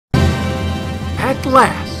at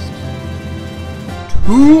last,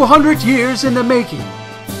 200 years in the making,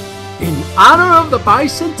 in honor of the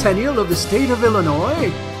bicentennial of the state of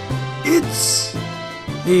Illinois, it's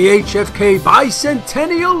the HFK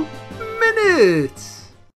Bicentennial Minute.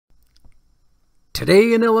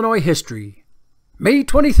 Today in Illinois history, May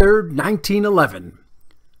 23, 1911,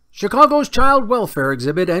 Chicago's Child Welfare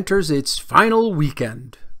Exhibit enters its final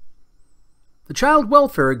weekend. The Child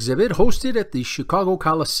Welfare Exhibit, hosted at the Chicago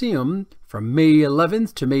Coliseum from May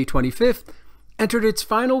 11th to May 25th, entered its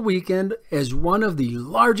final weekend as one of the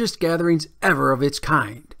largest gatherings ever of its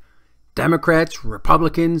kind. Democrats,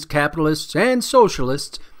 Republicans, capitalists, and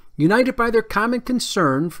socialists united by their common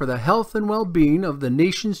concern for the health and well-being of the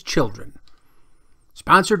nation's children.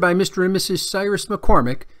 Sponsored by Mr. and Mrs. Cyrus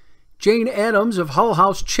McCormick, Jane Addams of Hull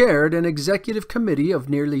House chaired an executive committee of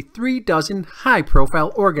nearly 36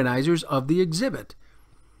 high-profile organizers of the exhibit.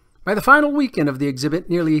 By the final weekend of the exhibit,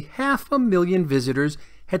 nearly 500,000 visitors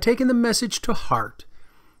had taken the message to heart,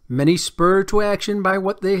 many spurred to action by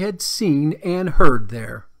what they had seen and heard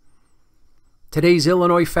there. Today's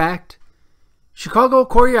Illinois fact: Chicago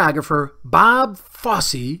choreographer Bob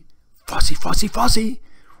Fosse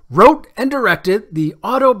wrote and directed the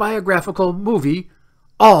autobiographical movie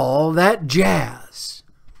All That Jazz.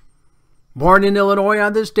 Born in Illinois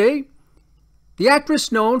on this day, the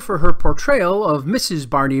actress known for her portrayal of Mrs.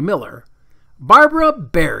 Barney Miller, Barbara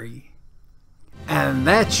Barry. And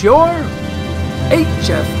that's your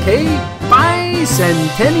HFK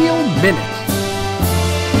Bicentennial Minute.